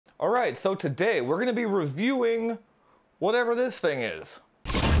Alright, so today we're going to be reviewing whatever this thing is.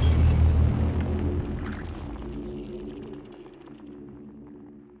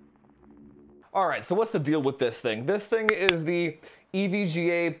 Alright, so what's the deal with this thing? This thing is the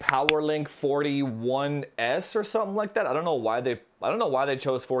EVGA Powerlink 41S or something like that. I don't know why they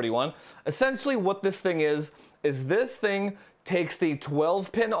chose 41. Essentially what this thing is this thing takes the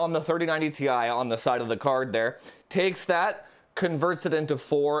 12 pin on the 3090 Ti on the side of the card there, takes that, converts it into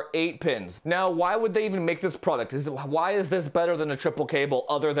 4 8-pins. Now, why would they even make this product? Why is this better than a triple cable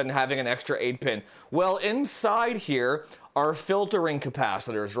other than having an extra 8-pin? Well, inside here are filtering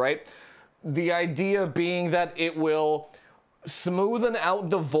capacitors, right? The idea being that it will smoothen out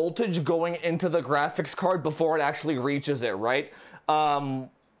the voltage going into the graphics card before it actually reaches it, right?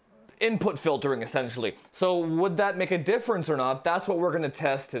 Input filtering, essentially. So would that make a difference or not? That's what we're going to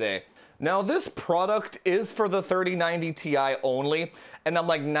test today. Now, this product is for the 3090 Ti only, and I'm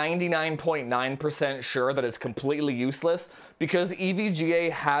like 99.9% sure that it's completely useless because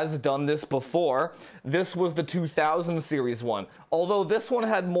EVGA has done this before. This was the 2000 series one. Although this one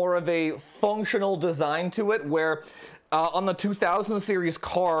had more of a functional design to it where on the 2000 series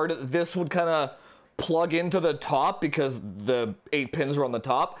card, this would kind of plug into the top because the 8 pins were on the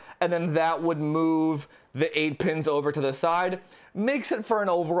top, and then that would move the 8 pins over to the side. Makes it for an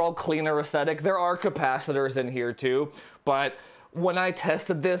overall cleaner aesthetic. There are capacitors in here too, but when I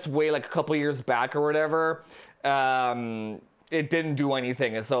tested this way like a couple years back or whatever, it didn't do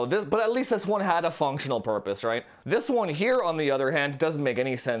anything. And so but at least this one had a functional purpose, right? This one here, on the other hand, doesn't make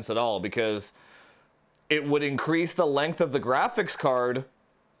any sense at all because it would increase the length of the graphics card.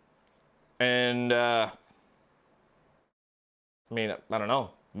 And, I mean, I don't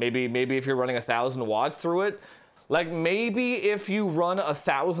know. Maybe if you're running 1,000 watts through it, like maybe if you run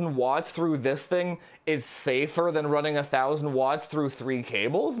 1,000 watts through this thing, it's safer than running 1,000 watts through 3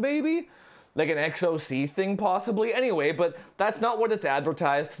 cables, maybe? Like an XOC thing, possibly? Anyway, but that's not what it's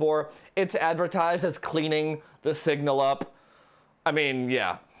advertised for. It's advertised as cleaning the signal up. I mean,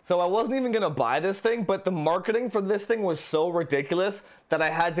 yeah. So I wasn't even going to buy this thing, but the marketing for this thing was so ridiculous that I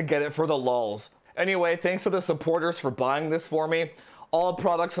had to get it for the lulz. Anyway, thanks to the supporters for buying this for me. All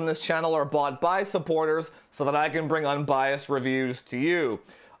products on this channel are bought by supporters so that I can bring unbiased reviews to you.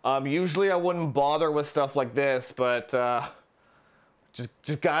 Usually I wouldn't bother with stuff like this, but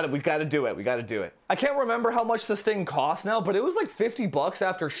we gotta do it. I can't remember how much this thing costs now, but it was like 50 bucks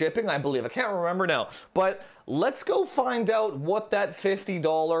after shipping, I believe. I can't remember now. But let's go find out what that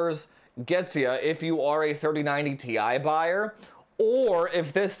 $50 gets you if you are a 3090 Ti buyer, or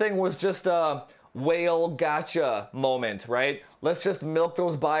if this thing was just a whale gotcha moment, right? Let's just milk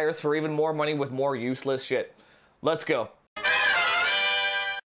those buyers for even more money with more useless shit. Let's go.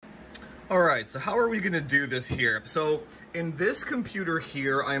 Alright, so how are we going to do this here? So, in this computer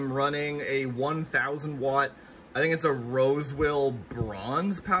here, I'm running a 1,000 watt, I think it's a Roseville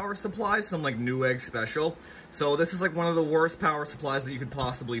bronze power supply, some like Newegg special. So this is like one of the worst power supplies that you could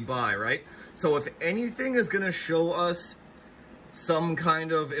possibly buy, right? So if anything is going to show us some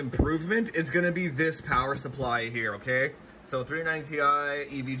kind of improvement, it's going to be this power supply here, okay? So 390 Ti,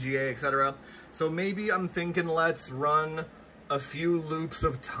 EVGA, etc. So maybe I'm thinking let's run a few loops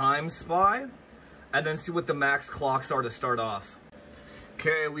of Time Spy and then see what the max clocks are to start off.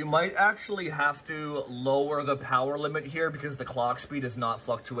 Okay, we might actually have to lower the power limit here because the clock speed is not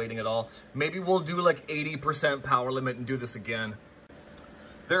fluctuating at all. Maybe we'll do like 80% power limit and do this again.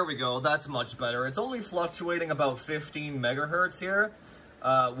 There we go, that's much better. It's only fluctuating about 15 megahertz here,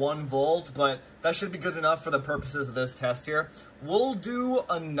 1 volt, but that should be good enough for the purposes of this test here. We'll do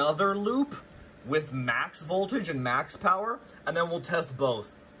another loop with max voltage and max power, and then we'll test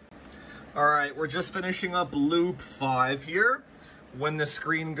both. Alright, we're just finishing up loop 5 here. When the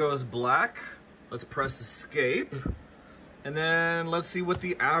screen goes black, let's press escape, and then let's see what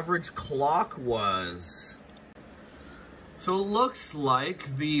the average clock was. So it looks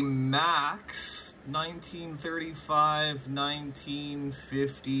like the max, 1935,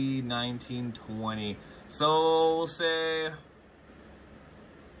 1950, 1920. So we'll say,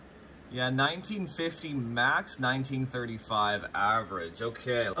 yeah, 1950 max, 1935 average.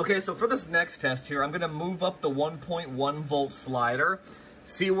 Okay. Okay, so for this next test here, I'm going to move up the 1.1 volt slider,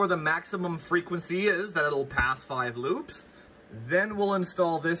 see where the maximum frequency is that it'll pass 5 loops. Then we'll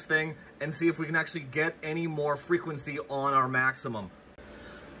install this thing and see if we can actually get any more frequency on our maximum.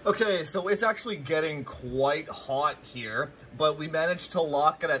 Okay, so it's actually getting quite hot here, but we managed to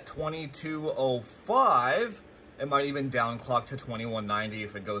lock it at 2205. It might even downclock to 2190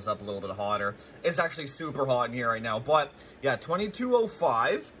 if it goes up a little bit hotter. It's actually super hot in here right now, but yeah,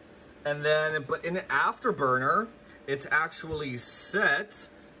 2205. And then, but in Afterburner, it's actually set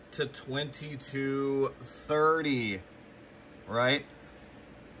to 2230, right?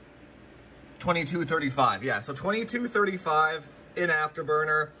 2235, yeah. So 2235 in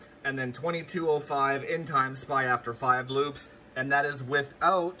Afterburner, and then 2205 in Time Spy after 5 loops, and that is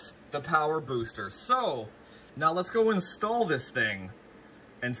without the power booster. So now let's go install this thing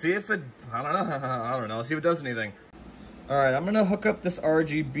and see if it, I don't know, see if it does anything. All right, I'm gonna hook up this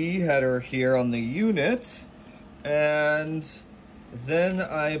RGB header here on the unit, and then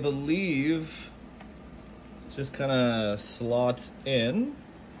I believe it just kind of slots in.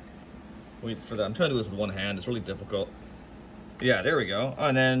 Wait for that. I'm trying to do this with one hand. It's really difficult. Yeah, there we go.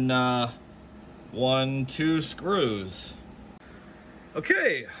 And then 1, 2 screws.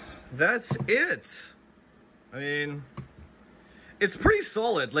 Okay, that's it. I mean, it's pretty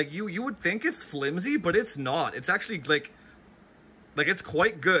solid. Like you would think it's flimsy, but it's not. It's actually like it's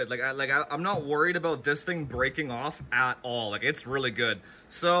quite good. I'm not worried about this thing breaking off at all. Like, it's really good.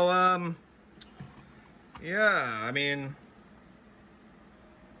 So yeah, I mean,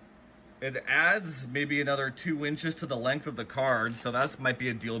 it adds maybe another 2 inches to the length of the card, so that might be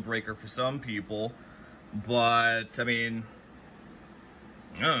a deal breaker for some people. But I mean,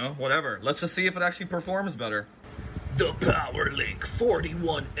 I don't know, whatever. Let's just see if it actually performs better. The Powerlink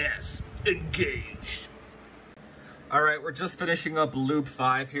 41S engaged. All right, we're just finishing up loop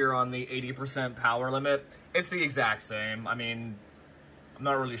 5 here on the 80% power limit. It's the exact same. I mean, I'm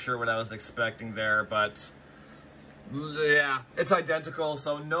not really sure what I was expecting there, but yeah, it's identical.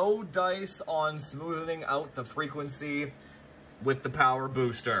 So no dice on smoothing out the frequency with the power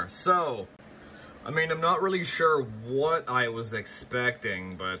booster. So, I mean, I'm not really sure what I was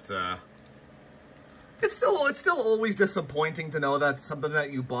expecting, but it's still always disappointing to know that something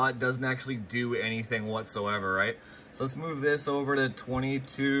that you bought doesn't actually do anything whatsoever, right? So let's move this over to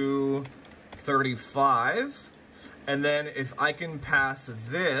 2235. And then if I can pass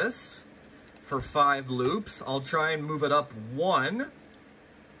this for 5 loops, I'll try and move it up 1.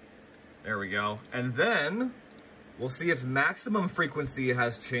 There we go. And then we'll see if maximum frequency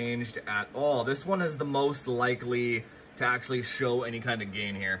has changed at all. This one is the most likely to actually show any kind of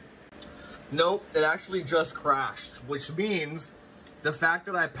gain here. Nope, it actually just crashed, which means the fact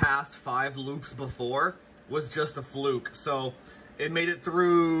that I passed 5 loops before was just a fluke. So it made it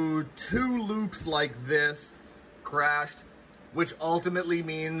through 2 loops like this, crashed, which ultimately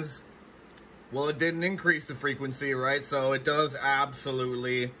means, well, it didn't increase the frequency, right? So it does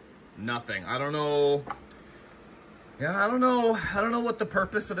absolutely nothing. I don't know. Yeah, I don't know what the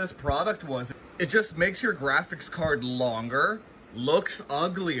purpose of this product was. It just makes your graphics card longer, looks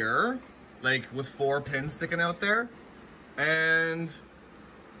uglier, like with 4 pins sticking out there, and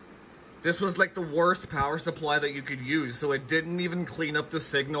this was like the worst power supply that you could use, so it didn't even clean up the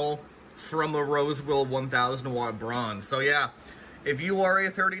signal from a Rosewell 1000 watt bronze. So yeah, if you are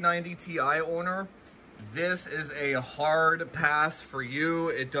a 3090 Ti owner, this is a hard pass for you.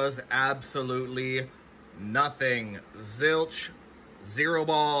 It does absolutely nothing. Zilch, 0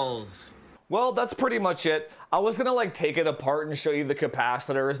 balls. Well, that's pretty much it. I was gonna like take it apart and show you the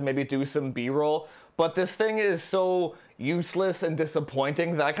capacitors, maybe do some B-roll, but this thing is so useless and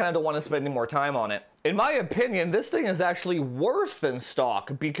disappointing that I kind of don't want to spend any more time on it. In my opinion, this thing is actually worse than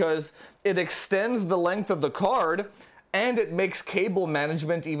stock because it extends the length of the card and it makes cable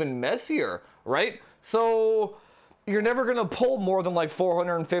management even messier, right? So you're never gonna pull more than like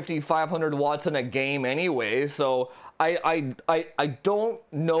 450, 500 watts in a game anyway, so I don't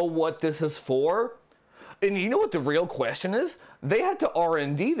know what this is for. And you know what the real question is? They had to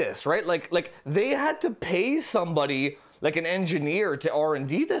R&D this, right? Like they had to pay somebody, like an engineer, to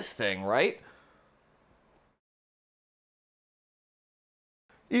R&D this thing, right?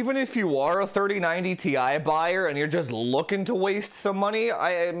 Even if you are a 3090 Ti buyer and you're just looking to waste some money,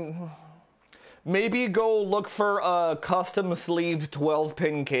 maybe go look for a custom sleeved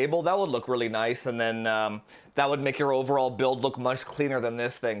 12-pin cable. That would look really nice, and then that would make your overall build look much cleaner than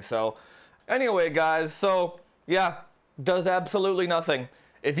this thing. So anyway, guys, so yeah, does absolutely nothing.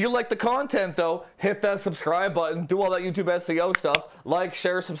 If you like the content, though, hit that subscribe button, do all that YouTube SEO stuff, like,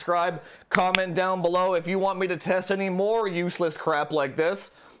 share, subscribe, comment down below if you want me to test any more useless crap like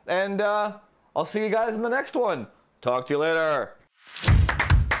this, and I'll see you guys in the next one. Talk to you later.